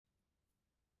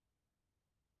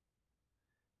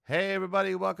Hey,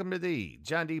 everybody, welcome to the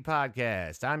John D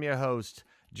Podcast. I'm your host,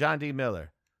 John D.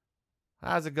 Miller.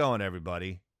 How's it going,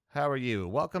 everybody? How are you?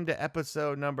 Welcome to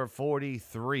episode number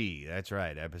 43. That's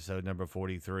right, episode number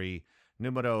 43.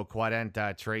 Numero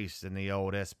 43 in the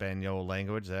old Espanol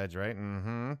language. That's right.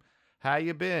 How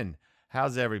you been?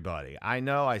 How's everybody? I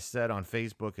know I said on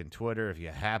Facebook and Twitter, if you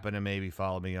happen to maybe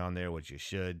follow me on there, which you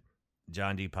should,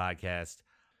 John D Podcast,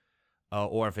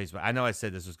 or on Facebook. I know I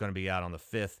said this was going to be out on the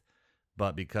 5th.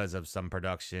 But because of some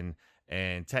production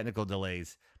and technical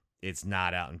delays, it's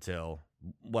not out until,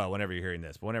 well, whenever you're hearing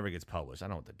this, but whenever it gets published. I don't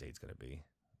know what the date's going to be.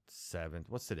 7th.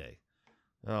 What's today?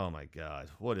 Oh, my God.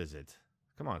 What is it?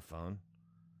 Come on, phone.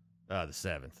 The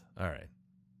 7th. All right.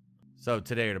 So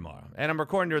today or tomorrow. And I'm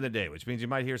recording during the day, which means you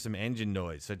might hear some engine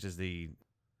noise, such as the...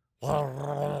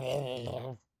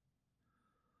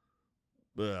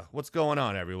 What's going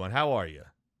on, everyone? How are you?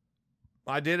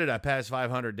 I did it. I passed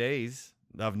 500 days.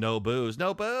 Of no booze.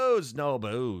 No booze. No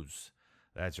booze.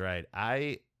 That's right.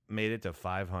 I made it to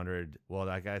 500. Well,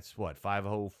 that's what,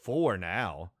 504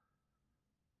 now.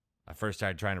 I first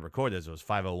started trying to record this. It was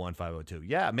 501, 502.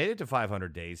 Yeah, I made it to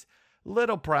 500 days.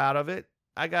 Little proud of it.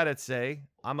 I got to say,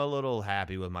 I'm a little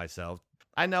happy with myself.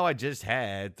 I know I just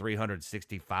had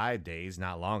 365 days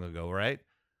not long ago, right?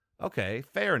 Okay,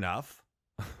 fair enough.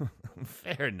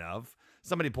 Fair enough.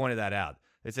 Somebody pointed that out.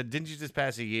 They said, didn't you just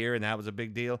pass a year and that was a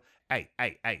big deal? Hey,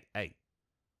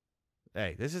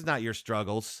 this is not your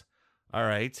struggles. All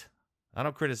right. I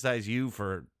don't criticize you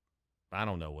for, I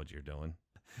don't know what you're doing.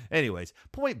 Anyways,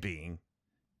 point being,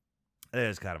 it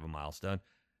is kind of a milestone.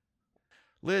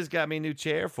 Liz got me a new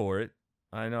chair for it.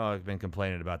 I know I've been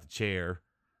complaining about the chair,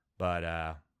 but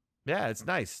yeah, it's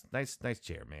nice. Nice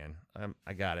chair, man.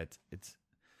 I got it. It's,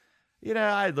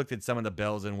 I looked at some of the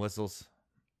bells and whistles.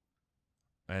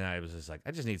 And I was just like,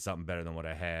 I just need something better than what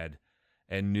I had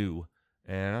and new.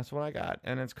 And that's what I got.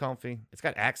 And it's comfy. It's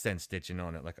got accent stitching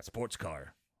on it like a sports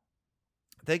car.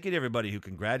 Thank you to everybody who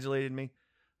congratulated me,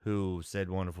 who said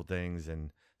wonderful things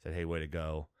and said, hey, way to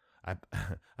go. I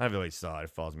never really saw it.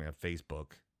 It follows me on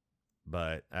Facebook.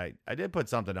 But I did put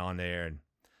something on there. And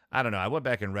I don't know. I went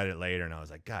back and read it later. And I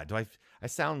was like, God, do I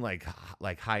sound like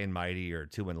high and mighty or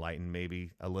too enlightened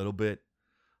maybe a little bit?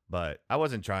 But I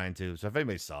wasn't trying to. So if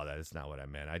anybody saw that, it's not what I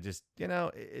meant. I just,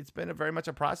 it's been very much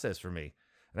a process for me.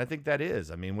 And I think that is.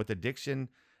 I mean, with addiction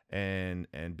and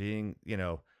being,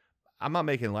 I'm not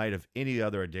making light of any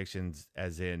other addictions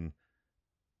as in,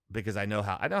 because I know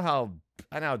how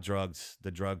drugs,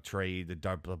 the drug trade, the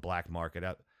black market.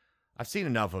 I've seen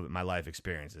enough of it in my life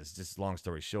experiences. Just long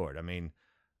story short. I mean,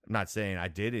 I'm not saying I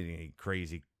did any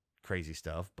crazy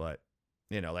stuff, but,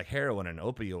 like heroin and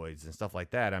opioids and stuff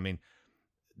like that. I mean,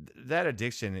 that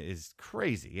addiction is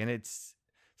crazy and it's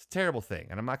a terrible thing.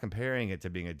 And I'm not comparing it to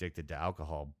being addicted to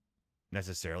alcohol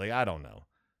necessarily. I don't know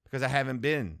because I haven't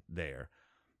been there.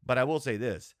 But I will say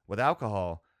this, with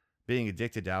alcohol, being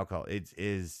addicted to alcohol, it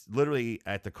is literally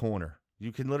at the corner.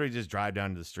 You can literally just drive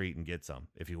down to the street and get some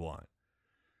if you want.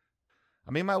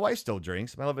 I mean, my wife still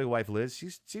drinks. My lovely wife, Liz,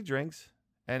 she drinks.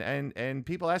 And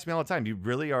people ask me all the time, you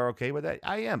really are okay with that?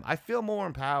 I am. I feel more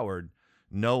empowered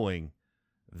knowing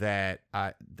that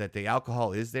the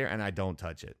alcohol is there and I don't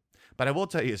touch it. But I will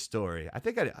tell you a story. I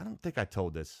don't think I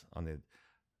told this on the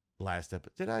last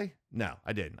episode. Did I? No,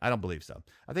 I didn't. I don't believe so.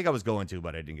 I think I was going to,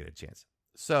 but I didn't get a chance.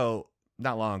 So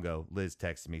not long ago, Liz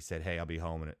texted me, said, hey, I'll be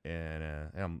home and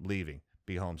I'm leaving.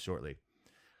 Be home shortly.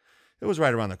 It was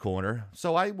right around the corner.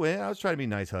 So I went. I was trying to be a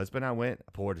nice husband. I went,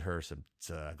 I poured her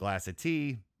a glass of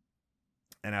tea,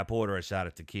 and I poured her a shot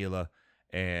of tequila,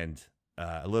 and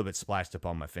a little bit splashed up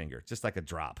on my finger, just like a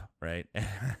drop, right?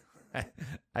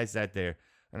 I sat there,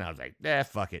 and I was like,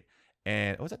 fuck it.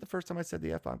 And was that the first time I said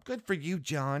the F-bomb? Good for you,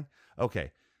 John.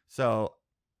 Okay, so,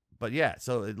 but yeah,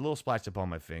 so a little splashed up on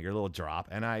my finger, a little drop,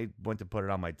 and I went to put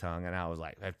it on my tongue, and I was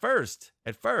like, at first,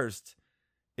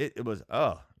 it was,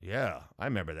 oh, yeah, I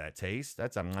remember that taste.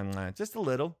 That's just a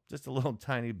little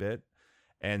tiny bit.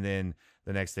 And then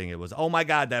the next thing it was, oh my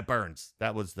God, that burns.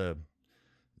 That was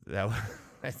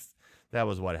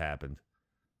what happened.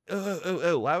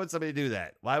 Oh, why would somebody do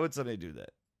that?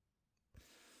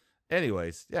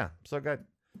 Anyways, yeah, so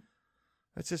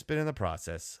it's just been in the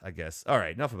process, I guess. All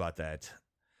right, enough about that.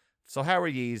 So how are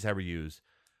ye's, how are you's,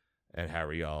 and how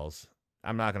are y'all's?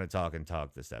 I'm not going to talk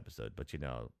this episode, but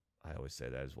I always say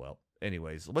that as well.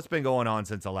 Anyways, what's been going on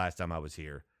since the last time I was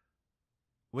here?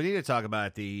 We need to talk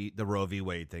about the Roe v.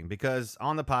 Wade thing, because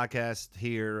on the podcast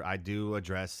here, I do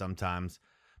address sometimes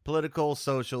political,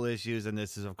 social issues, and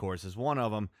this is, of course, one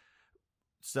of them.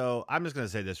 So I'm just going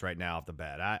to say this right now off the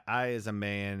bat. I, as a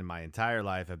man, my entire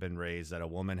life have been raised that a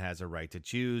woman has a right to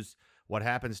choose what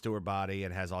happens to her body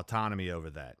and has autonomy over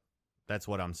that. That's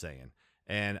what I'm saying.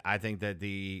 And I think that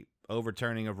the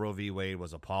overturning of Roe v. Wade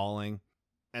was appalling.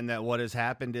 And that what has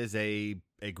happened is a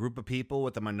group of people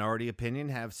with a minority opinion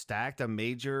have stacked a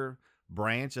major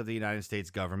branch of the United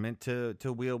States government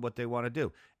to wield what they want to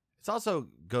do. It also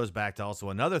goes back to also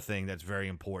another thing that's very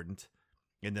important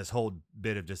in this whole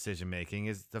bit of decision making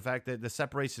is the fact that the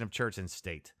separation of church and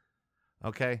state.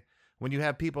 Okay? When you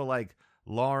have people like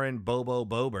Lauren Bobo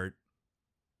Boebert,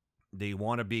 the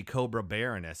wannabe Cobra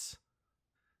Baroness,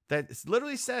 that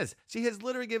literally says, she has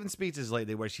literally given speeches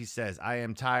lately where she says, I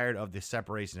am tired of the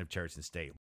separation of church and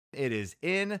state. It is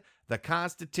in the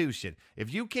Constitution.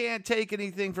 If you can't take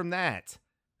anything from that,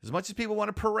 as much as people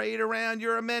want to parade around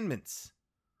your amendments,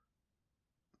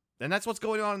 and that's what's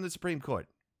going on in the Supreme Court.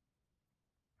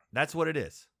 That's what it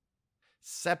is.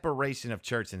 Separation of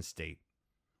church and state.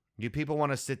 You people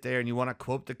want to sit there and you want to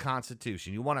quote the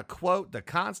Constitution. You want to quote the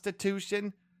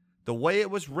Constitution the way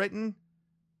it was written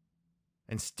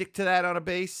and stick to that on a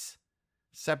base.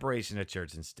 Separation of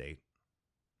church and state.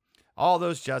 All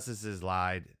those justices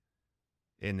lied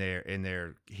in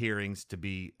their hearings to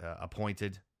be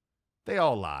appointed. They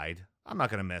all lied. I'm not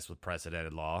going to mess with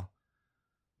precedented law.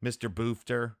 Mr.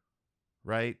 Boofter,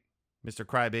 right? Mr.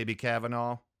 Crybaby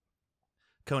Kavanaugh.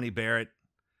 Coney Barrett.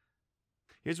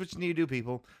 Here's what you need to do,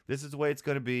 people. This is the way it's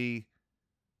going to be.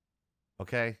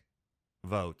 Okay?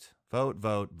 Vote. Vote,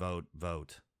 vote, vote,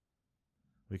 vote.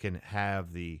 We can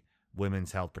have the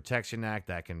Women's Health Protection Act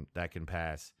that can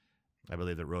pass. I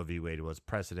believe that Roe v. Wade was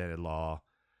precedented law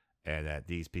and that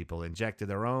these people injected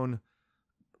their own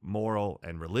moral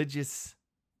and religious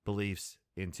beliefs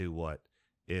into what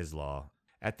is law.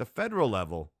 At the federal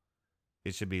level,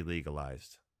 it should be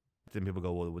legalized. Then people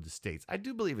go, well, with the states. I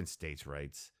do believe in states'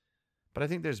 rights, but I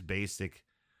think there's basic,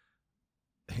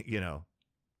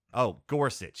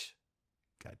 Gorsuch.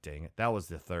 God dang it. That was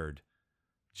the third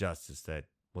justice that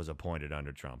was appointed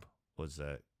under Trump. Was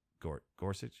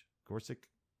Gorsuch?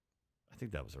 I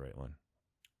think that was the right one.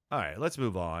 All right, let's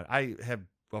move on. I have,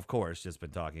 of course, just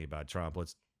been talking about Trump.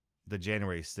 The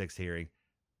January 6th hearing.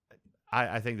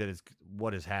 I think that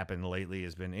what has happened lately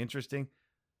has been interesting.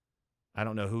 I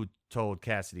don't know who told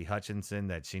Cassidy Hutchinson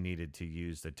that she needed to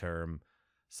use the term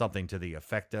something to the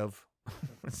effect of.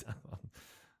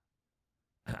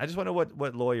 I just wonder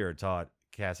what lawyer taught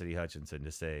Cassidy Hutchinson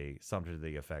to say something to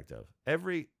the effect of.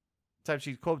 Every time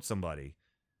she quotes somebody,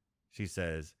 she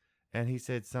says, and he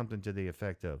said something to the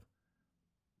effect of.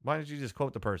 Why don't you just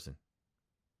quote the person?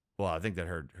 Well, I think that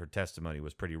her testimony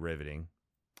was pretty riveting.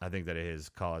 I think that it is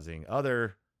causing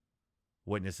other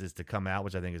witnesses to come out,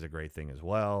 which I think is a great thing as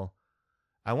well.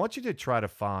 I want you to try to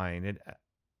find it.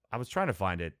 I was trying to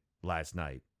find it last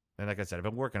night. And like I said, I've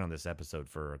been working on this episode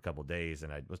for a couple days,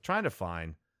 and I was trying to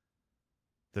find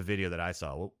the video that I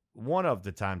saw. Well, one of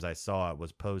the times I saw it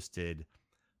was posted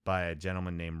by a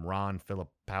gentleman named Ron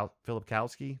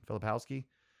Filipkowski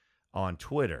on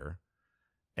Twitter.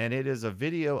 And it is a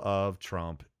video of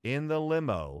Trump in the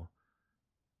limo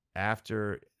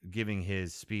after giving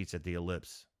his speech at the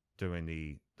Ellipse during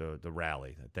the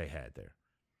rally that they had there.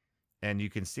 And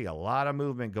you can see a lot of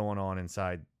movement going on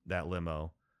inside that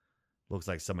limo. Looks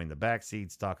like somebody in the back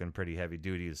seat's talking pretty heavy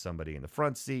duty to somebody in the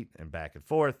front seat and back and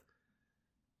forth.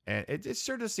 And it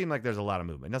sure does seem like there's a lot of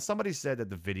movement. Now, somebody said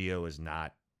that the video is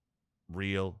not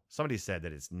real. Somebody said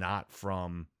that it's not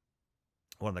from,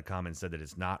 one of the comments said that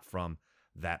it's not from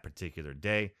that particular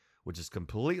day, which is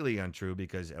completely untrue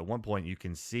because at one point you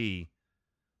can see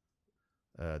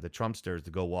the Trumpsters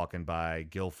to go walking by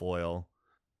Guilfoyle.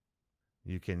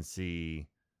 You can see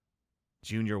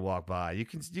Junior walk by. You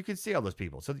can see all those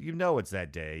people. So you know it's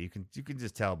that day. You can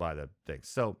just tell by the things.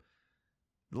 So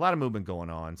a lot of movement going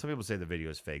on. Some people say the video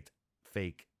is faked,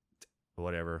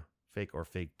 whatever, fake or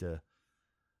faked.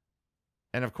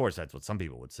 And of course, that's what some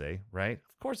people would say, right?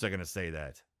 Of course they're going to say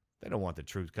that. They don't want the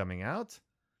truth coming out.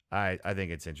 I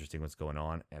think it's interesting what's going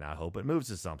on, and I hope it moves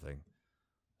to something.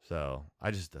 So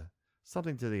I just,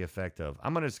 something to the effect of,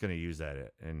 I'm just going to use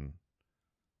that and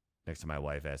next time my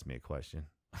wife asks me a question.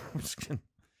 I'm just gonna,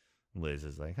 Liz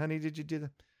is like, honey, did you do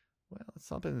that? Well, it's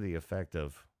something to the effect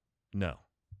of, no.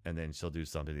 And then she'll do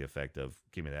something to the effect of,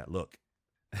 give me that look.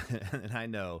 And I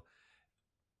know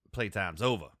playtime's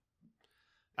over.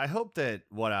 I hope that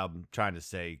what I'm trying to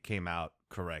say came out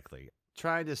correctly.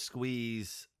 Trying to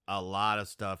squeeze a lot of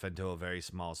stuff into a very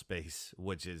small space,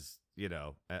 which is,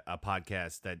 a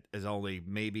podcast that is only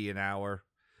maybe an hour,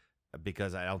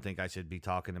 because I don't think I should be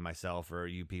talking to myself or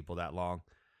you people that long.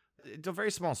 It's a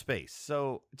very small space.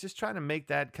 So just trying to make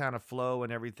that kind of flow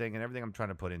and everything I'm trying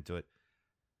to put into it.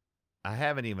 I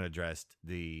haven't even addressed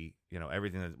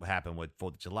everything that happened with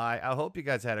 4th of July. I hope you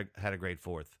guys had a great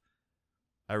 4th.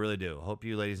 I really do. Hope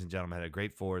you ladies and gentlemen had a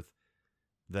great 4th.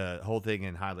 The whole thing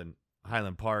in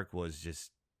Highland Park was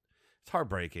just, it's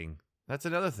heartbreaking. That's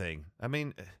another thing. I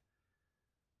mean,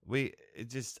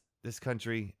 this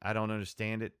country, I don't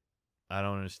understand it. I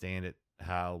don't understand it,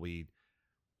 how we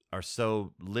are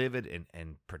so livid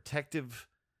and protective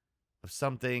of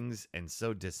some things and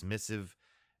so dismissive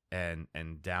and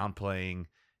downplaying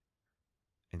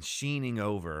and sheening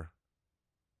over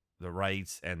the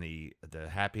rights and the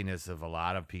happiness of a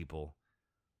lot of people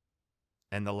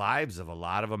and the lives of a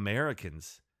lot of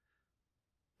Americans.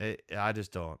 I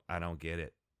don't get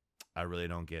it. I really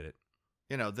don't get it.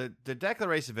 The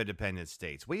Declaration of Independence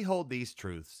states, we hold these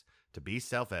truths to be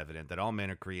self-evident that all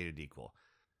men are created equal.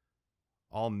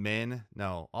 All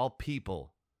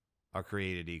people are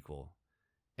created equal.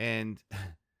 And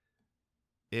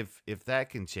if that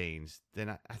can change, then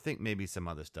I think maybe some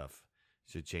other stuff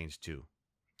should change too.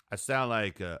 I sound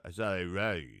like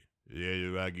Rocky.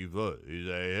 Yeah, Rocky Four. He's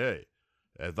like, hey,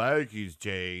 if I could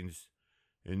change,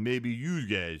 and maybe you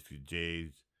guys could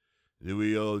change, then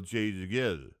we all change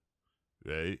together,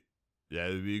 right? That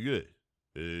would be good.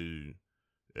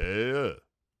 Yeah.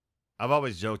 I've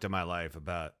always joked in my life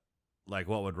about, like,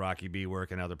 what would Rocky be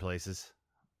working other places?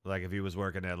 Like if he was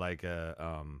working at like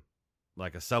a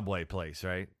Subway place,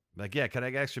 right? Like, yeah, can I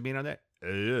get extra meat on that? Yeah,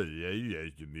 you get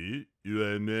extra meat. You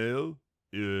want mayo?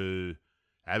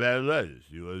 How about lettuce?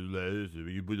 You want lettuce?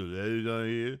 You put the lettuce on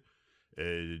here,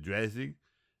 and the dressing,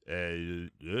 and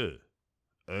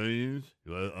onions.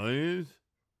 You want onions?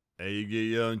 And you get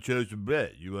your own toasted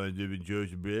bread. You want a different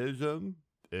toasted bread or something?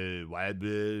 White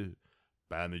bread,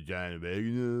 Parmesan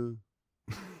oregano.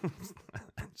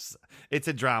 It's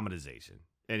a dramatization.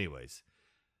 Anyways,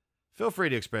 feel free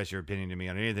to express your opinion to me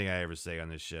on anything I ever say on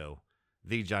this show.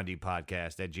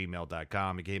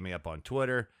 TheJohnDPodcast@gmail.com. You can hit me up on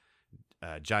Twitter,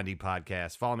 John D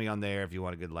Podcast. Follow me on there if you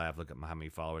want a good laugh. Look at how many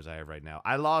followers I have right now.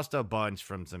 I lost a bunch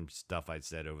from some stuff I'd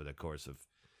said over the course of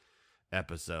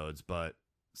episodes, but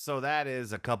so that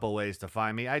is a couple ways to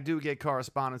find me. I do get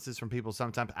correspondences from people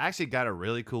sometimes. I actually got a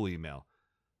really cool email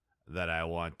that I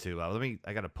want to,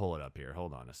 I got to pull it up here.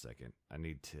 Hold on a second.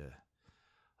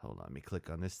 Hold on. Let me click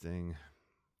on this thing.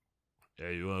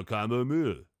 Hey, you want a combo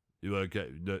meal? You want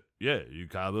you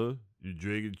combo? You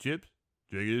drinking chips?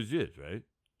 Drinking chips, right?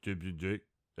 Chips and drink.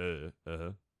 All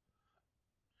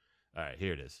right,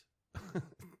 here it is.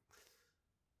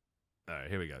 All right,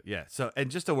 here we go. Yeah. So, and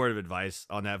just a word of advice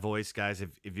on that voice, guys,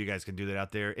 if you guys can do that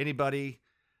out there. Anybody,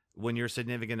 when your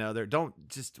significant other, don't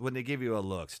just, when they give you a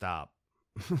look, stop.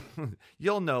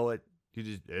 You'll know it. You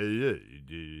just,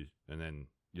 and then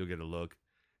you'll get a look.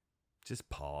 Just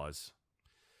pause.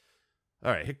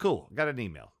 All right, cool. Got an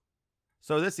email.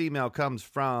 So this email comes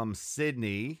from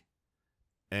Sydney,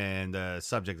 and the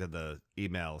subject of the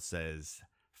email says,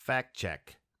 fact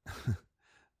check.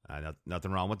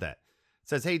 Nothing wrong with that. It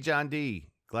says, hey, John D.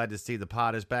 Glad to see the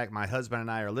pod is back. My husband and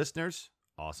I are listeners.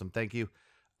 Awesome. Thank you.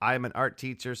 I am an art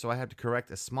teacher, so I have to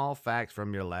correct a small fact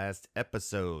from your last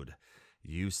episode.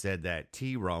 You said that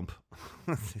T-Rump,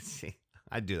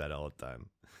 I do that all the time,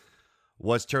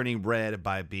 was turning red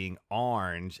by being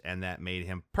orange, and that made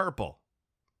him purple.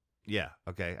 Yeah,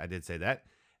 okay, I did say that.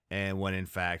 And when in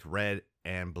fact, red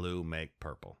and blue make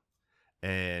purple.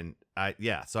 And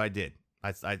so I did.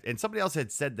 And somebody else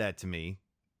had said that to me,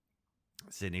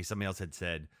 Sydney. Somebody else had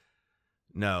said,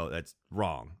 no, that's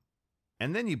wrong.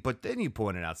 And then you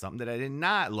pointed out something that I did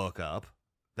not look up.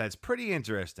 That's pretty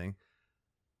interesting.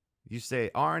 You say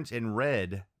orange and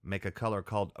red make a color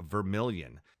called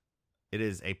vermilion. It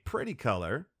is a pretty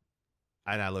color,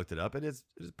 and I looked it up. It is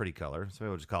a pretty color, so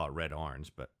we'll just call it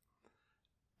red-orange.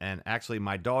 And actually,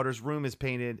 my daughter's room is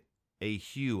painted a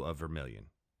hue of vermilion.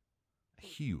 A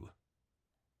hue.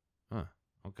 Huh,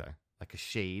 okay. Like a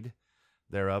shade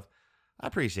thereof. I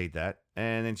appreciate that.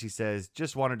 And then she says,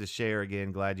 just wanted to share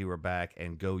again. Glad you were back,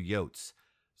 and go Yotes.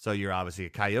 So you're obviously a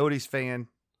Coyotes fan.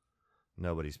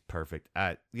 Nobody's perfect.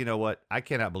 You know what? I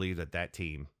cannot believe that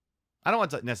team. I don't want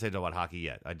to necessarily know about hockey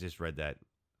yet. I just read that.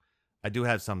 I do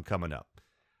have some coming up.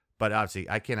 But obviously,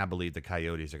 I cannot believe the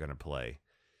Coyotes are going to play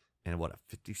in, a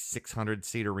 5,600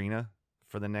 seat arena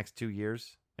for the next 2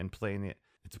 years and playing it.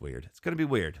 It's weird. It's going to be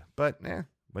weird. But, what are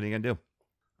you going to do?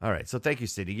 All right. So thank you,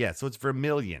 City. Yeah, so it's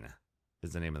vermilion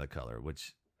is the name of the color,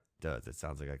 which does. It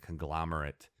sounds like a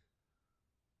conglomerate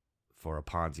for a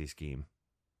Ponzi scheme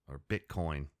or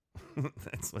Bitcoin.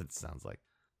 That's what it sounds like.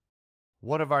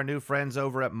 One of our new friends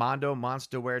over at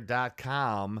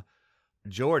MondoMonsterwear.com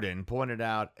Jordan pointed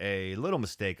out a little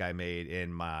mistake I made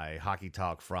in my hockey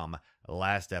talk from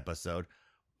last episode.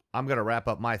 I'm going to wrap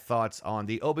up my thoughts on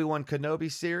the Obi-Wan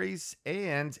Kenobi series,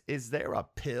 and is there a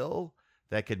pill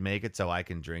that could make it so I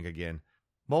can drink again?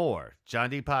 More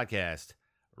John D Podcast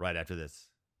right after this.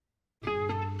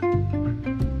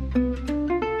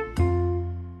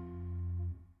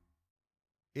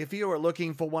 If you are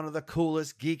looking for one of the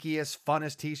coolest, geekiest,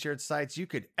 funnest t-shirt sites you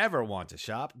could ever want to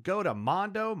shop, go to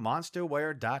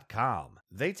MondoMonsterwear.com.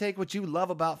 They take what you love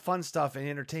about fun stuff in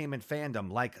entertainment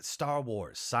fandom like Star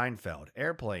Wars, Seinfeld,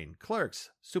 Airplane, Clerks,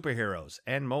 superheroes,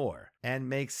 and more, and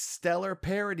make stellar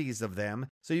parodies of them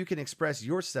so you can express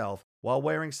yourself while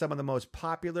wearing some of the most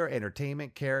popular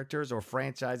entertainment characters or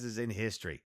franchises in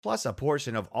history. Plus, a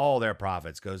portion of all their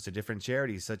profits goes to different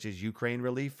charities such as Ukraine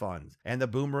Relief Funds and the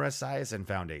Boomer Esiason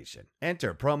Foundation.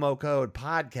 Enter promo code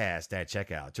PODCAST at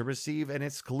checkout to receive an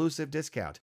exclusive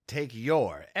discount. Take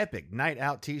your epic night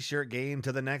out t-shirt game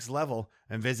to the next level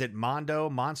and visit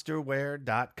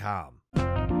MondoMonsterwear.com.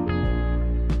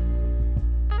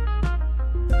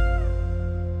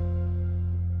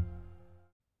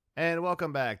 And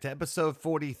welcome back to episode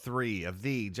 43 of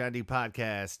the John D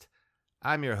Podcast.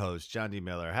 I'm your host, John D.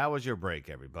 Miller. How was your break,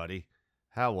 everybody?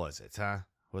 How was it, huh?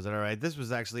 Was it all right? This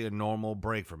was actually a normal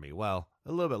break for me. Well,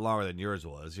 a little bit longer than yours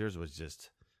was. Yours was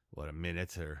just, a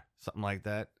minute or something like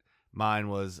that. Mine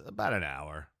was about an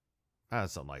hour.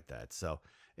 Something like that. So,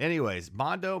 anyways,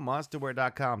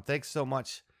 MondoMonsterwear.com. Thanks so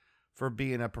much for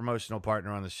being a promotional partner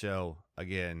on the show.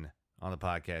 Again, on the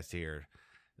podcast here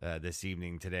this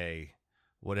evening, today,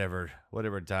 whatever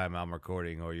time I'm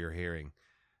recording or you're hearing.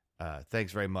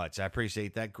 Thanks very much. I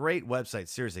appreciate that. Great website.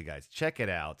 Seriously, guys, check it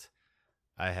out.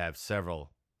 I have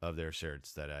several of their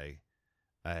shirts that I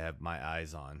have my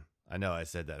eyes on. I know I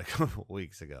said that a couple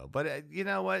weeks ago, but you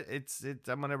know what? I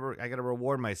got to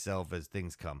reward myself as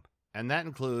things come. And that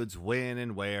includes when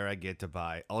and where I get to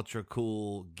buy ultra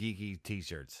cool, geeky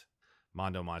t-shirts.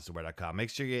 MondoMonsterwear.com.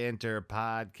 Make sure you enter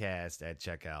podcast at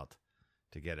checkout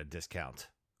to get a discount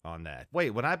on that. Wait,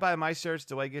 when I buy my shirts,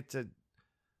 do I get the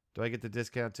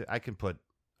discount too? I think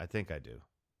I do.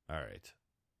 All right.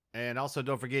 And also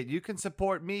don't forget, you can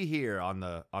support me here on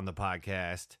the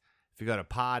podcast. If you go to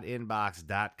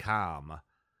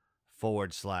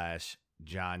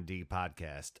podinbox.com/John D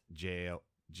Podcast, JOND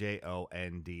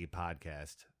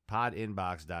Podcast,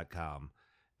 podinbox.com.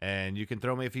 And you can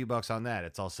throw me a few bucks on that.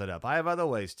 It's all set up. I have other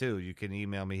ways too. You can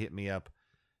email me, hit me up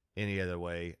any other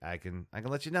way. I can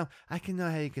let you know. I can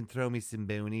know how you can throw me some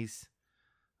boonies.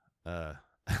 I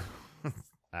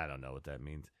don't know what that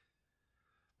means.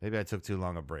 Maybe I took too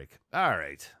long a break. All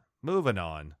right, moving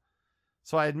on.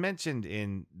 So I had mentioned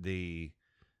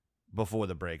before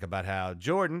the break about how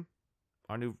Jordan,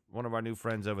 one of our new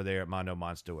friends over there at Mondo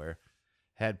Monsterwear,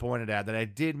 had pointed out that I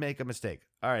did make a mistake.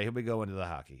 All right, here we go into the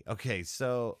hockey. Okay,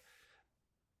 so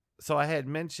I had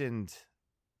mentioned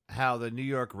how the New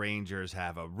York Rangers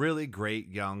have a really great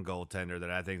young goaltender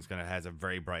that I think has a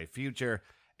very bright future.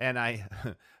 And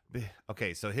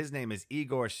okay, so his name is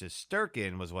Igor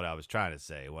Shesterkin was what I was trying to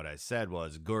say. What I said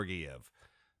was Georgiev,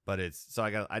 but I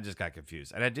just got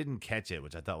confused and I didn't catch it,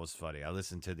 which I thought was funny. I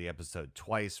listened to the episode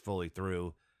twice fully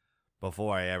through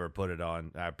before I ever put it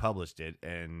on. I published it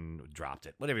and dropped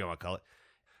it, whatever you want to call it.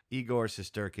 Igor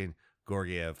Shesterkin,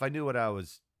 Georgiev. If I knew what I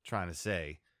was trying to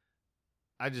say,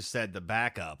 I just said the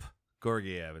backup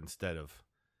Georgiev instead of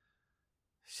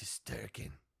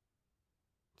Shesterkin.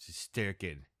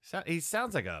 He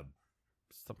sounds like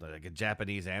something like a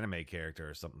Japanese anime character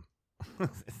or something.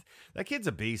 That kid's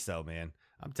a beast, though, man.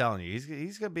 I'm telling you,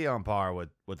 he's gonna be on par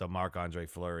with a Marc-Andre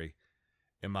Fleury,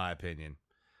 in my opinion.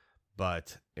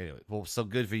 But anyway, well, so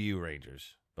good for you,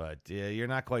 Rangers. But yeah, you're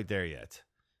not quite there yet.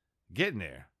 Getting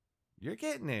there. You're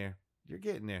getting there.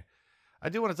 I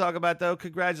do want to talk about, though,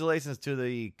 congratulations to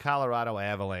the Colorado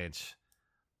Avalanche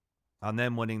on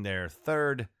them winning their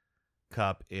third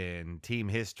cup in team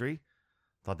history.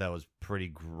 Thought that was pretty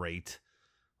great.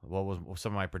 What was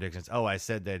some of my predictions? Oh, I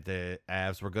said that the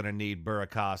Avs were going to need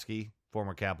Burakovsky,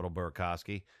 former Capital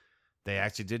Burakovsky. They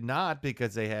actually did not,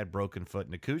 because they had broken foot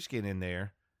Nikushkin in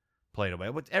there. Played away.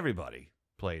 But everybody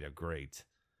played a great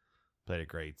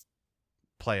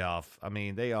playoff. I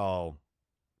mean, they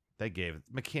gave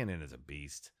McKinnon is a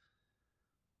beast.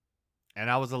 And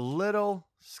I was a little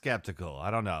skeptical. I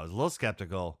don't know. I was a little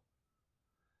skeptical.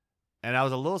 And I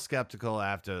was a little skeptical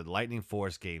after Lightning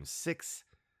Force Game 6.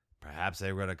 Perhaps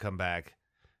they were going to come back.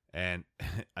 And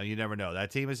you never know. That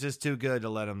team is just too good to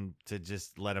let them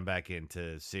back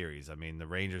into series. I mean, the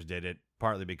Rangers did it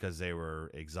partly because they were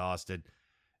exhausted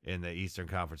in the Eastern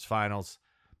Conference Finals.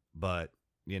 But,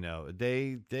 you know,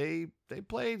 they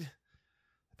played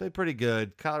played pretty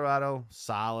good. Colorado,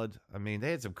 solid. I mean,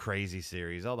 they had some crazy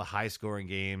series. All the high scoring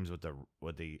games with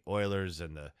the Oilers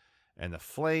and the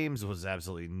Flames was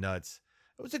absolutely nuts.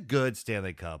 It was a good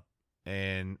Stanley Cup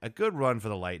and a good run for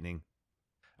the Lightning.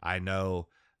 I know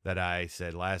that I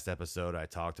said last episode I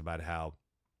talked about how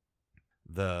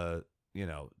the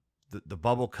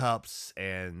bubble cups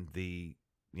and the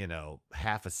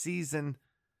half a season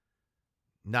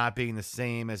not being the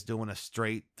same as doing a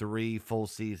straight 3 full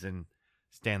season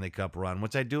Stanley Cup run,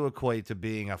 which I do equate to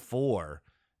being a 4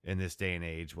 in this day and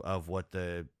age of what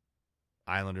the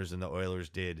Islanders and the Oilers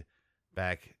did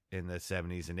back in the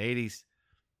 70s and 80s,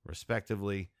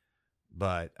 respectively.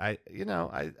 But I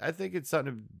think it's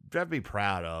something to be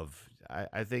proud of.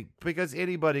 I think because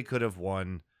anybody could have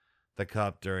won the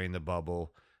cup during the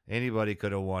bubble. Anybody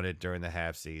could have won it during the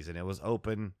half season. It was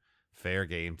open, fair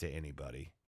game to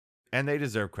anybody. And they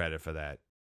deserve credit for that.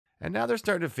 And now they're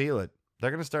starting to feel it. They're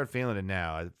going to start feeling it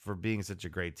now for being such a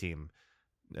great team.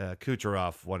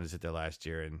 Kucherov won to sit there last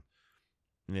year and,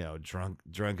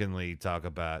 drunkenly talk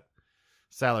about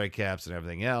salary caps and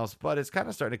everything else. But it's kind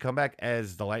of starting to come back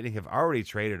as the Lightning have already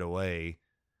traded away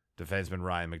defenseman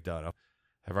Ryan McDonough.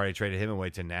 Have already traded him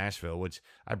away to Nashville, which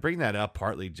I bring that up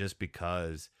partly just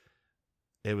because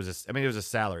it was a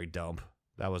salary dump.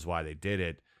 That was why they did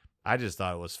it. I just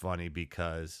thought it was funny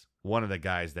because one of the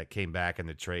guys that came back in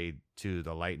the trade to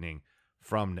the Lightning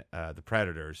from the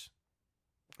Predators,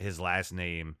 his last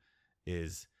name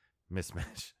is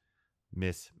Mismatch.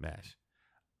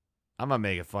 I'm not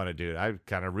making fun of dude. I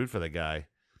kind of root for the guy.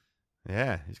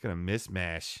 Yeah, he's going to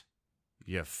mismatch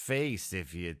your face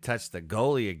if you touch the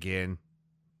goalie again.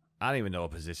 I don't even know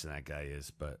what position that guy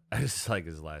is, but I just like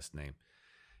his last name.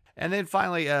 And then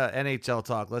finally, NHL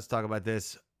talk. Let's talk about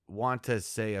this. Want to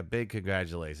say a big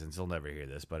congratulations. You'll never hear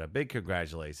this, but a big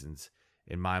congratulations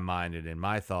in my mind and in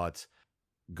my thoughts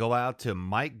go out to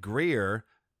Mike Grier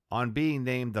on being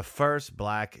named the first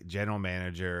black general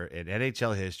manager in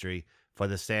NHL history for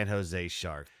the San Jose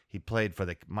Sharks. He played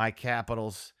for my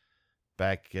Capitals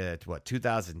back at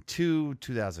 2002,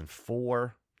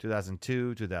 2004,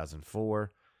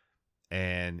 2004.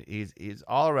 And he's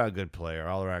all around good player,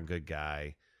 all around good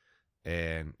guy.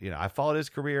 And, I followed his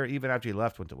career even after he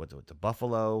left, went to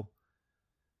Buffalo.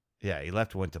 Yeah, he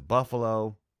went to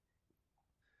Buffalo.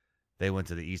 They went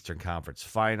to the Eastern Conference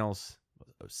Finals,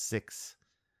 2006.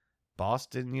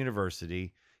 Boston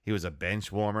University. He was a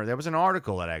bench warmer. There was an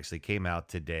article that actually came out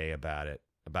today about it,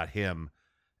 about him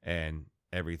and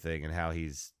everything and how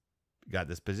he's got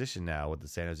this position now with the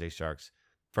San Jose Sharks,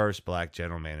 first black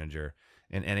general manager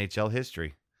in NHL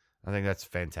history. I think that's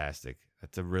fantastic.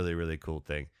 That's a really, really cool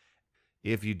thing.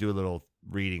 If you do a little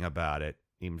reading about it,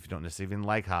 even if you don't necessarily even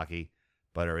like hockey,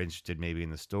 but are interested maybe in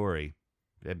the story,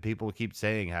 and people keep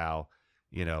saying how,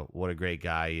 what a great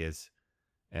guy he is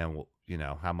and,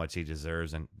 how much he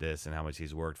deserves and this and how much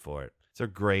he's worked for it. It's a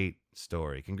great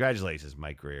story. Congratulations,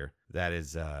 Mike Grier. That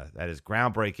is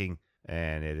groundbreaking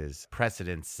and it is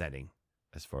precedent setting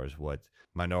as far as what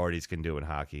minorities can do in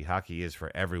hockey. Hockey is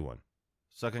for everyone.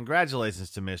 So congratulations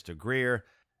to Mr. Grier.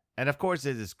 And of course,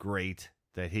 it is great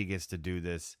that he gets to do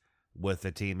this with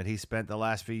the team that he spent the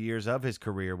last few years of his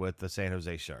career with, the San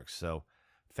Jose Sharks. So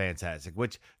fantastic.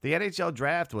 Which the NHL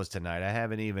draft was tonight. I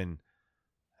haven't even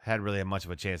had really much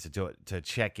of a chance to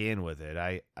check in with it.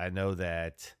 I know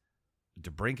that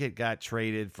DeBrincat got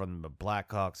traded from the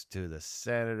Blackhawks to the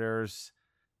Senators.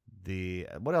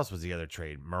 What else was the other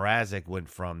trade? Mrazek went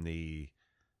from the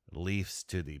Leafs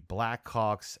to the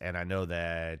Blackhawks, and I know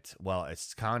that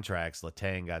its contracts.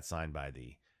 Letang got signed by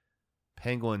the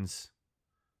Penguins,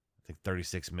 I think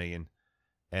 $36 million,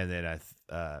 and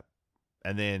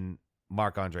then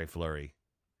Marc-Andre Fleury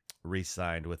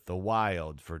re-signed with the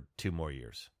Wild for 2 more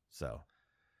years. So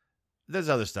there's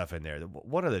other stuff in there.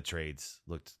 One of the trades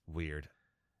looked weird.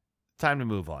 Time to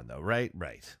move on, though, right?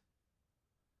 Right.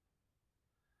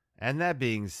 And that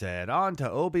being said, on to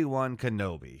Obi-Wan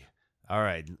Kenobi. All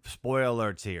right, spoiler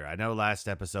alerts here. I know last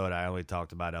episode I only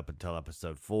talked about up until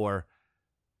episode 4.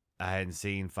 I hadn't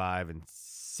seen 5 and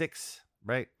 6,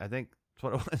 right? I think that's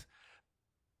what it was.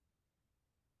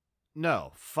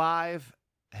 No, 5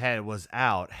 was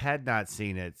out, had not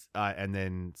seen it, and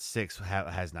then 6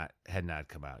 had not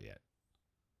come out yet.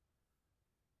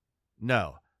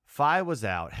 No, 5 was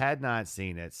out, had not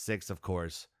seen it. 6, of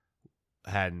course,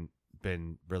 hadn't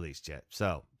been released yet.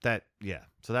 So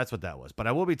that's what that was. But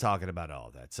I will be talking about all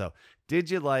of that. So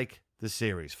did you like the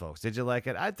series, folks? Did you like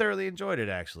it? I thoroughly enjoyed it,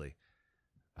 actually.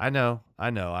 I know.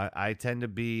 I tend to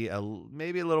be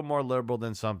maybe a little more liberal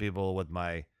than some people with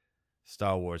my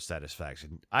Star Wars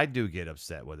satisfaction. I do get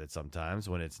upset with it sometimes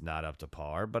when it's not up to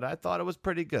par, but I thought it was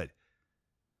pretty good.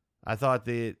 I thought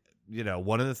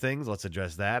one of the things, let's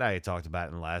address that. I talked about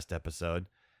in the last episode,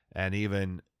 and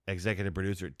even executive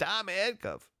producer Tom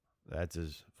Hancock, that's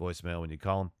his voicemail when you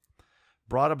call him,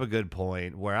 brought up a good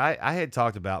point where I had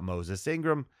talked about Moses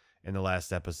Ingram in the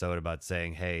last episode about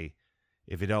saying, hey,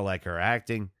 if you don't like her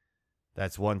acting,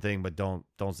 that's one thing, but don't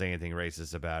say anything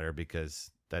racist about her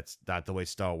because that's not the way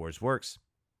Star Wars works.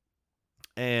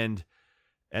 And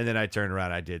then I turned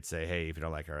around, I did say, hey, if you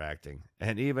don't like her acting.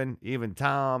 And even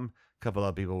Tom, a couple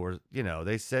of people were,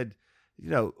 they said,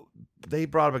 they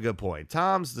brought up a good point.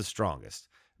 Tom's the strongest,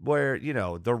 where,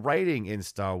 the writing in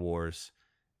Star Wars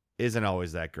isn't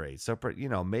always that great. So,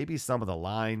 maybe some of the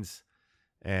lines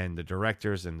and the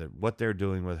directors and what they're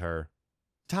doing with her.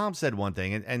 Tom said one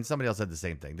thing, and somebody else said the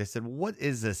same thing. They said, what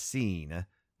is a scene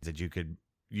that you could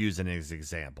use as an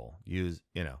example?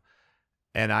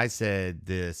 And I said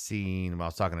the scene, when I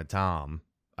was talking to Tom,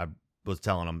 I was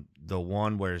telling him the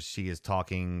one where she is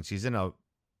talking, she's in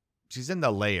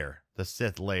the lair, the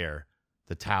Sith lair,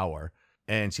 the tower,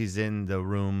 and she's in the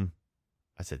room.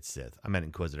 I said Sith, I meant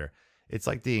Inquisitor. It's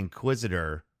like the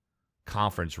Inquisitor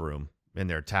conference room in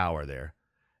their tower there.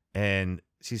 And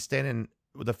she's standing,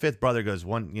 the fifth brother goes,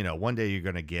 one day you're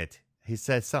going to get, he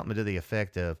said something to the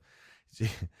effect of,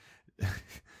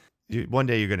 one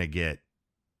day you're going to get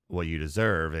what you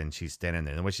deserve. And she's standing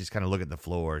there. And when she's kind of looking at the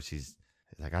floor, she's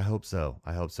like, I hope so.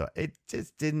 I hope so. It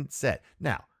just didn't set.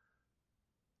 Now,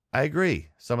 I agree.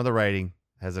 Some of the writing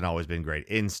hasn't always been great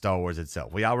in Star Wars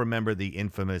itself. We all remember the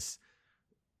infamous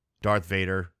Darth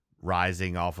Vader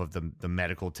rising off of the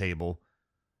medical table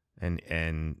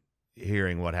and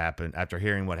hearing what happened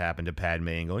to Padme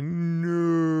and going,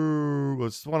 no.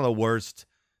 It's one of the worst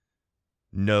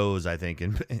no's, I think,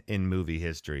 in movie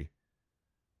history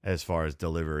as far as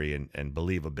delivery and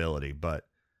believability.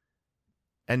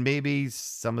 And maybe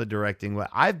some of the directing.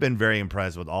 I've been very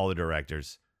impressed with all the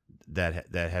directors that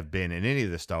have been in any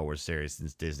of the Star Wars series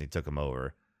since Disney took them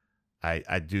over.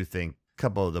 I do think a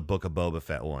couple of the Book of Boba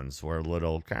Fett ones were a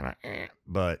little kind of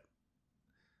but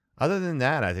other than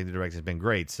that, I think the direction's been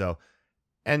great. So,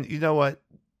 and you know what?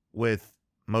 With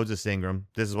Moses Ingram,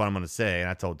 this is what I'm going to say, and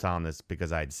I told Tom this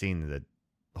because I had seen the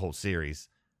whole series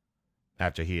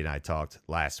after he and I talked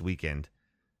last weekend.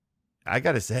 I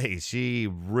got to say, she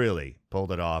really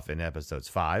pulled it off in episodes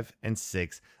 5 and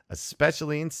 6,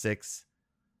 especially in 6.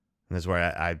 And this is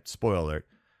where I spoil alert.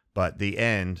 But the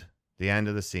end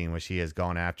of the scene where she has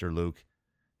gone after Luke,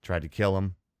 tried to kill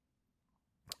him,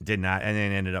 did not, and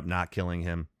then ended up not killing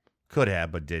him. Could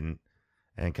have, but didn't,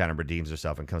 and kind of redeems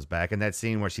herself and comes back. And that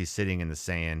scene where she's sitting in the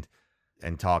sand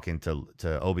and talking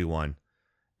to Obi-Wan,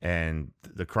 and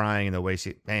the crying and the way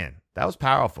that was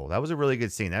powerful. That was a really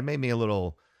good scene. That made me a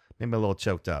little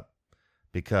choked up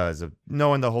because of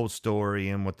knowing the whole story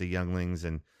and what the younglings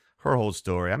and her whole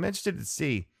story. I'm interested to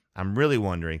see. I'm really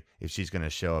wondering if she's going to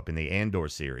show up in the Andor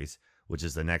series, which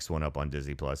is the next one up on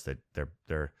Disney Plus that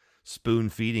they're spoon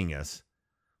feeding us.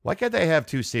 Why can't they have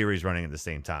 2 series running at the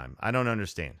same time? I don't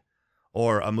understand.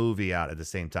 Or a movie out at the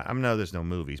same time. I know there's no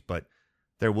movies, but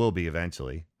there will be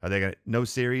eventually. Are they going to, no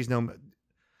series? No,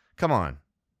 come on.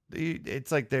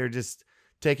 It's like they're just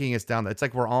taking us down. It's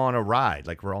like we're on a ride.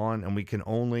 Like we're on, and we can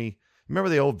only,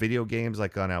 remember the old video games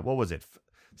like on, what was it?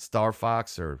 Star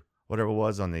Fox or whatever it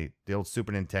was on the old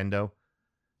Super Nintendo.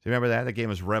 Do you remember that? The game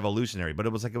was revolutionary, but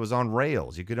it was like it was on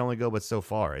rails. You could only go but so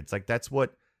far. It's like that's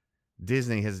what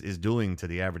Disney is doing to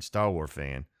the average Star Wars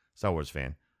fan,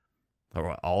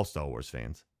 or all Star Wars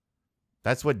fans.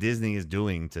 That's what Disney is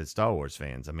doing to Star Wars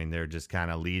fans. I mean, they're just kind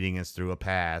of leading us through a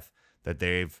path that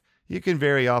you can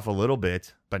vary off a little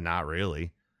bit, but not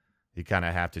really. You kind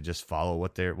of have to just follow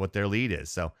what their lead is.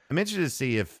 So I'm interested to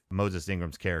see if Moses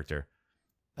Ingram's character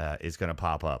is going to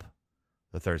pop up,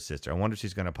 the third sister. I wonder if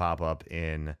she's going to pop up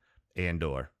in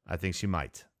Andor. I think she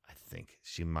might.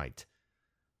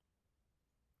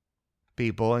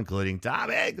 People, including Tom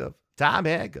Hancock.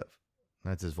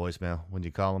 That's his voicemail when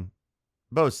you call him.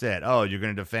 Both said, oh, you're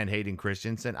going to defend Hayden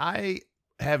Christensen? I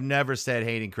have never said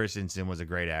Hayden Christensen was a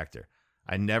great actor.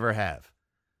 I never have.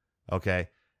 Okay?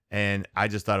 And I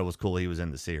just thought it was cool he was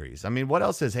in the series. I mean, what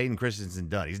else has Hayden Christensen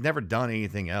done? He's never done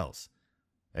anything else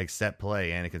except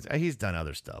play Anakin. He's done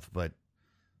other stuff, but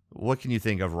what can you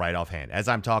think of right offhand? As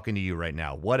I'm talking to you right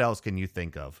now, what else can you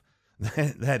think of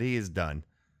that he has done?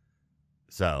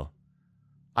 So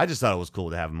I just thought it was cool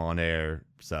to have him on air.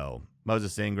 So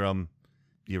Moses Ingram,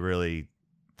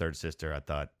 third sister, I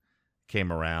thought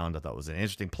came around. I thought it was an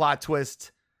interesting plot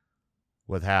twist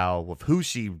with who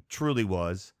she truly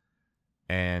was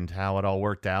and how it all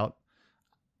worked out.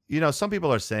 Some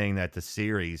people are saying that the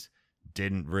series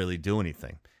didn't really do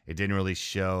anything. It didn't really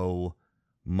show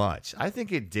much. I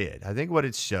think it did. I think what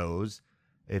it shows,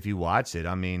 if you watch it,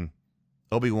 I mean,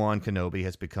 Obi-Wan Kenobi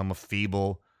has become a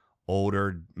feeble,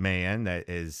 older man that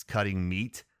is cutting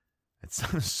meat at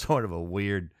some sort of a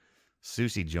weird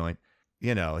sushi joint.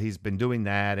 You know, he's been doing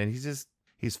that, and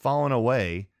he's fallen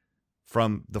away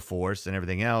from the Force and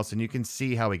everything else, and you can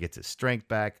see how he gets his strength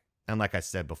back. And like I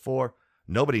said before,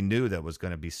 nobody knew that was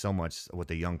going to be so much with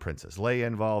the young Princess Leia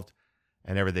involved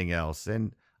and everything else.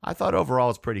 And I thought overall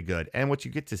it's pretty good. And what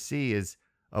you get to see is,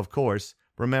 of course,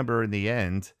 remember in the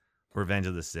end, Revenge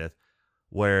of the Sith,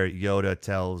 where Yoda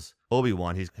tells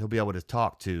Obi-Wan he'll be able to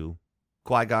talk to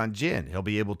Qui-Gon Jinn. He'll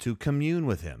be able to commune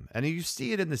with him. And you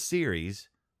see it in the series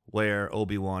where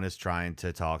Obi-Wan is trying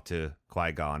to talk to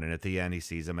Qui-Gon, and at the end he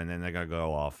sees him, and then they're going to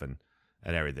go off and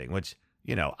everything, which,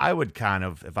 you know, I would kind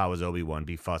of, if I was Obi-Wan,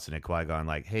 be fussing at Qui-Gon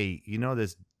like, hey, you know,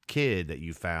 this kid that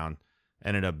you found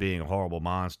ended up being a horrible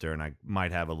monster, and I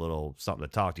might have a little something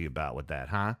to talk to you about with that,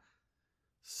 huh?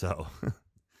 So,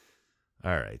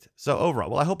 all right. So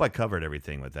overall, well, I hope I covered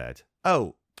everything with that.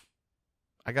 Oh,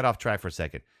 I got off track for a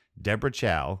second. Deborah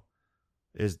Chow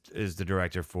is the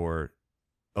director for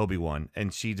Obi-Wan,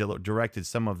 and she directed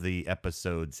some of the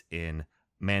episodes in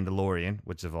Mandalorian,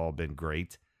 which have all been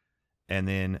great. And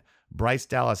then Bryce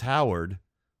Dallas Howard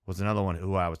was another one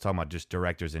who I was talking about, just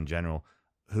directors in general,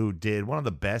 who did one of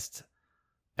the best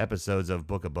episodes of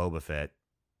Book of Boba Fett.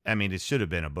 I mean, it should have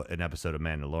been an episode of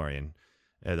Mandalorian,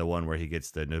 the one where he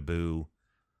gets the Naboo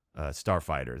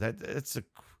starfighter. It's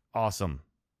awesome.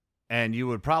 And you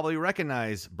would probably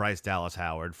recognize Bryce Dallas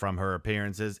Howard from her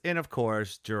appearances in, of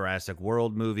course, Jurassic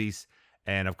World movies.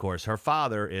 And, of course, her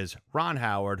father is Ron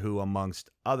Howard, who, amongst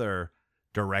other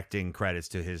directing credits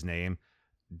to his name,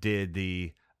 did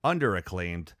the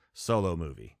under-acclaimed Solo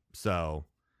movie. So,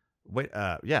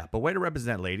 yeah, but way to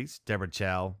represent, ladies. Deborah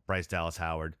Chow, Bryce Dallas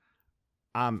Howard.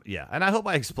 Yeah, and I hope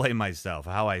I explained myself,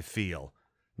 how I feel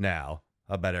now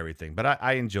about everything. But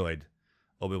I enjoyed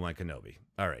Obi-Wan Kenobi.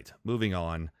 All right, moving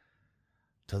on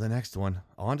to the next one.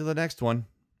 On to the next one.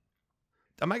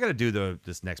 Am I going to do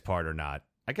this next part or not?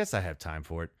 I guess I have time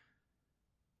for it.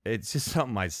 It's just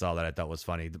something I saw that I thought was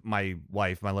funny. My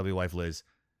lovely wife Liz,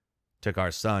 took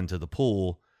our son to the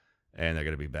pool, and they're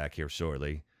going to be back here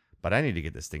shortly. But I need to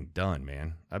get this thing done,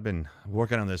 man. I've been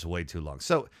working on this way too long.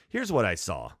 So here's what I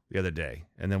saw the other day,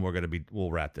 and then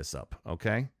we'll wrap this up,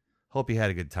 okay? Hope you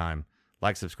had a good time.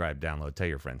 Like, subscribe, download, tell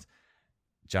your friends.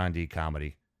 John D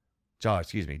Comedy or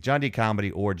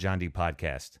John D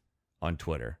Podcast on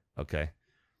Twitter, okay?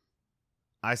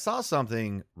 I saw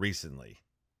something recently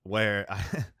where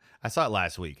I saw it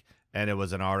last week, and it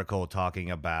was an article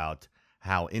talking about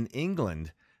how in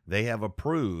England they have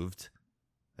approved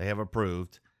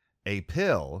a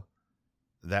pill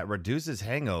that reduces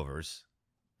hangovers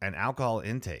and alcohol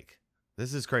intake.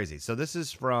 This is crazy. So this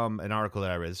is from an article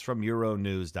that I read. It's from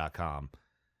Euronews.com.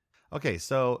 Okay,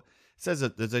 so it says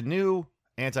that there's a new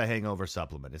anti-hangover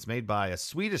supplement. It's made by a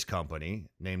Swedish company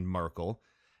named Merkel,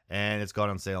 and it's gone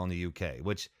on sale in the UK,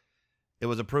 which it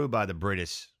was approved by the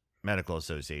British Medical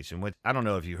Association, which I don't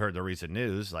know if you heard the recent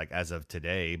news, like as of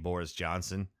today, Boris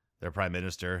Johnson, their prime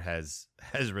minister, has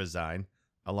resigned,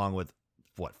 along with,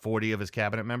 40 of his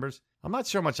cabinet members? I'm not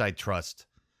sure how much I trust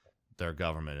their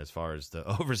government as far as the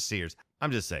overseers.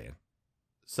 I'm just saying.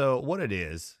 So what it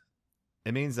is,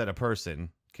 it means that a person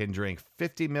can drink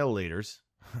 50 milliliters,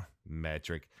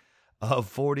 metric,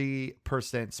 of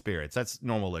 40% spirits. That's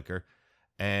normal liquor,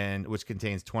 and which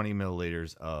contains 20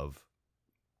 milliliters of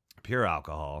pure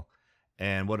alcohol.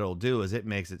 And what it'll do is it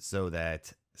makes it so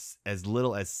that as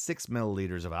little as 6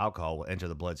 milliliters of alcohol will enter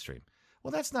the bloodstream.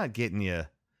 Well, that's not getting you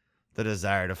the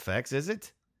desired effects, is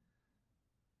it?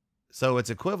 So it's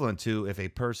equivalent to if a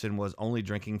person was only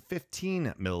drinking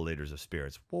 15 milliliters of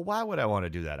spirits. Well, why would I want to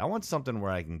do that? I want something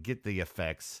where I can get the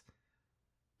effects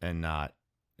and not,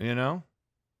 but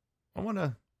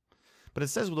it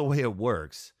says the way it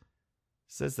works.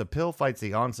 It says the pill fights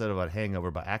the onset of a hangover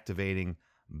by activating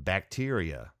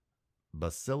bacteria,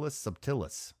 Bacillus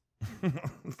subtilis.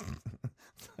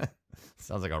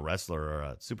 Sounds like a wrestler or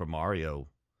a Super Mario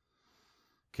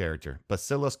character.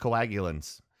 Bacillus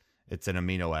coagulans. It's an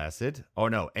amino acid. Oh,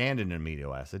 no, and an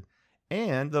amino acid.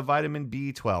 And the vitamin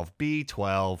B12.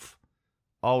 B12,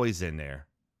 always in there.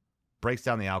 Breaks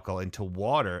down the alcohol into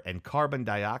water and carbon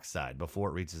dioxide before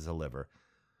it reaches the liver.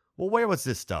 Well, where was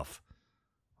this stuff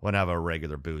when I have a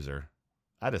regular boozer?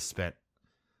 I'd have spent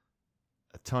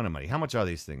a ton of money. How much are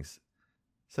these things?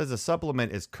 It says the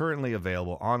supplement is currently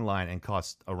available online and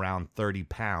costs around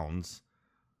 £30,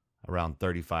 around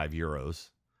 35 euros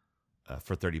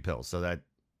for 30 pills. So that's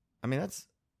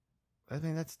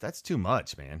too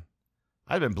much, man.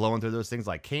 I've been blowing through those things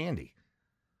like candy.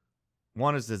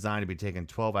 One is designed to be taken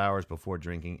 12 hours before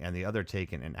drinking, and the other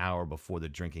taken an hour before the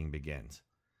drinking begins.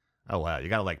 Oh, wow. You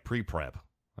got to like pre-prep,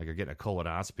 like you're getting a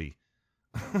colonoscopy.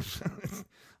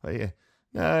 Oh, yeah.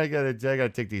 No, I gotta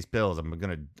take these pills.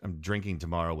 I'm drinking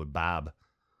tomorrow with Bob.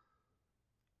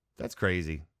 That's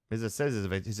crazy. As it says,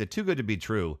 is it too good to be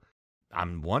true?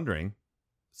 I'm wondering.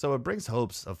 So it brings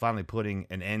hopes of finally putting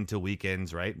an end to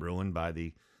weekends, right? Ruined by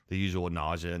the usual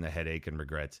nausea and the headache and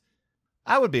regrets.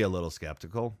 I would be a little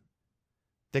skeptical.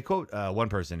 They quote one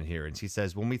person in here, and she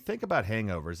says, when we think about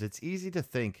hangovers, it's easy to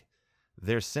think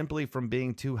they're simply from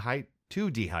being too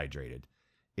dehydrated.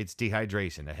 It's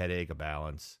dehydration, a headache, a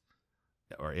balance,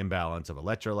 or imbalance of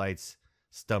electrolytes,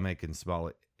 stomach and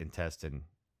small intestine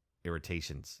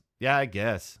irritations. Yeah, I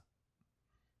guess.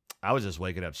 I was just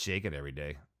waking up shaking every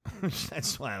day.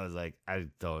 That's why I was like, I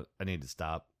need to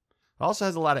stop. Also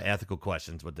has a lot of ethical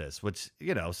questions with this, which,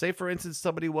 say for instance,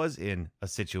 somebody was in a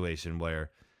situation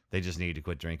where they just needed to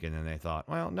quit drinking and they thought,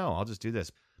 well, no, I'll just do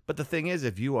this. But the thing is,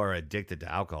 if you are addicted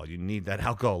to alcohol, you need that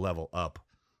alcohol level up.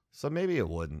 So maybe it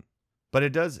wouldn't. But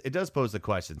it does pose the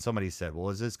question. Somebody said, well,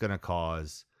 is this going to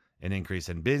cause an increase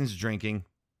in binge drinking?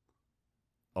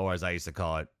 Or as I used to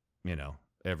call it,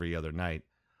 every other night,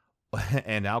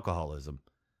 and alcoholism.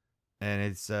 And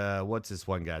it's, what's this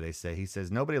one guy they say? He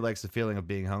says, nobody likes the feeling of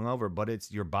being hungover, but it's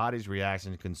your body's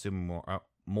reaction to consuming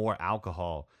more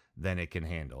alcohol than it can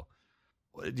handle.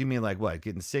 What do you mean, like what?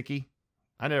 Getting sicky?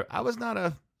 I was not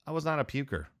a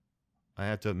puker. I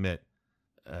have to admit.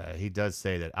 He does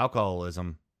say that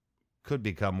alcoholism could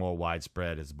become more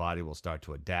widespread as the body will start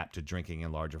to adapt to drinking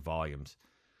in larger volumes.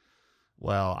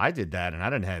 Well, I did that and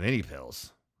I didn't have any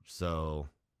pills. So,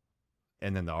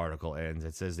 and then the article ends.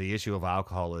 It says the issue of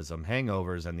alcoholism,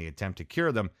 hangovers, and the attempt to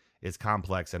cure them is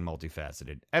complex and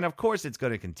multifaceted. And of course, it's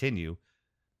going to continue,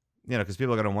 because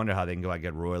people are going to wonder how they can go out and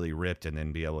get royally ripped and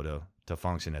then be able to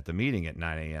function at the meeting at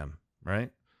 9 a.m., right?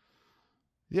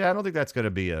 Yeah, I don't think that's going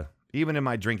to be even in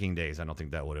my drinking days, I don't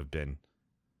think that would have been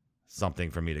something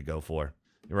for me to go for,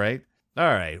 right? All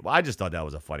right. Well, I just thought that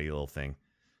was a funny little thing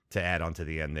to add on to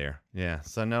the end there. Yeah,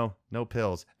 so no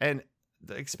pills. And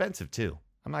expensive too.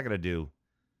 I'm not going to do,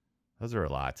 those are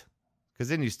a lot. Because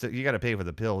then you got to pay for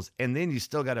the pills, and then you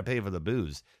still got to pay for the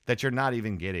booze that you're not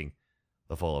even getting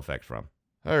the full effect from.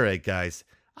 All right, guys.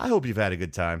 I hope you've had a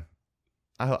good time.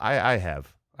 I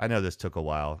have. I know this took a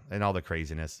while and all the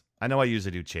craziness. I know I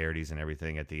usually do charities and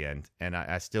everything at the end, and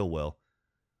I still will.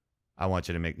 I want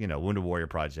you to make, Wounded Warrior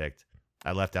Project.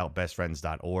 I left out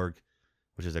bestfriends.org,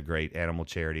 which is a great animal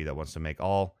charity that wants to make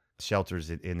all shelters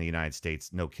in the United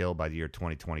States no kill by the year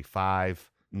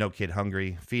 2025. No Kid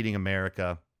Hungry, Feeding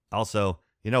America. Also,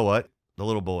 you know what? The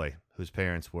little boy whose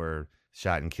parents were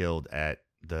shot and killed at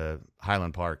the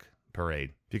Highland Park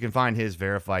parade. If you can find his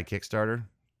verified Kickstarter,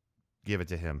 give it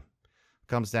to him.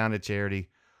 Comes down to charity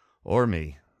or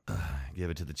me. Give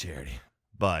it to the charity.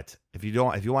 But if you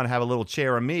want to have a little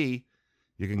chair of me,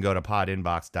 you can go to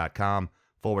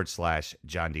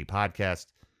podinbox.com/John D Podcast,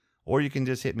 or you can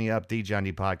just hit me up,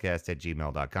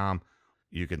 thejohndpodcast@gmail.com.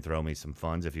 You can throw me some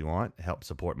funds if you want, help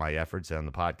support my efforts on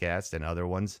the podcast and other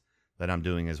ones that I'm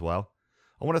doing as well.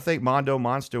 I want to thank Mondo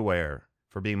Monsterwear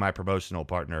for being my promotional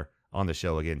partner on the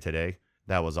show again today.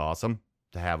 That was awesome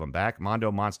to have them back.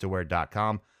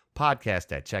 MondoMonsterwear.com,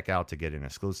 podcast at checkout to get an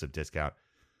exclusive discount.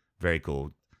 Very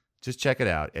cool. Just check it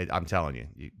out. I'm telling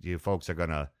you, you folks are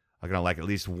gonna like at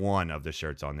least one of the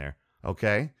shirts on there.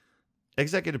 Okay.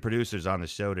 Executive producers on the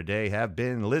show today have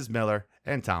been Liz Miller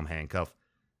and Tom Handcuff.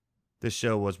 This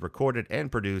show was recorded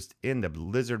and produced in the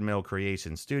Lizard Mill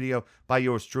Creation Studio by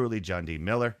yours truly, John D.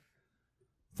 Miller.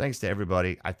 Thanks to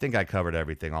everybody. I think I covered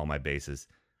everything, all my bases.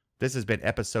 This has been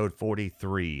episode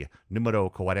 43, numero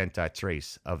 43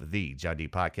 of the John D.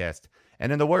 Podcast.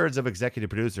 And in the words of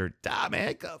executive producer Tom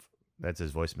Handcuff, that's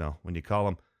his voicemail when you call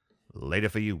him, later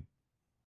for you.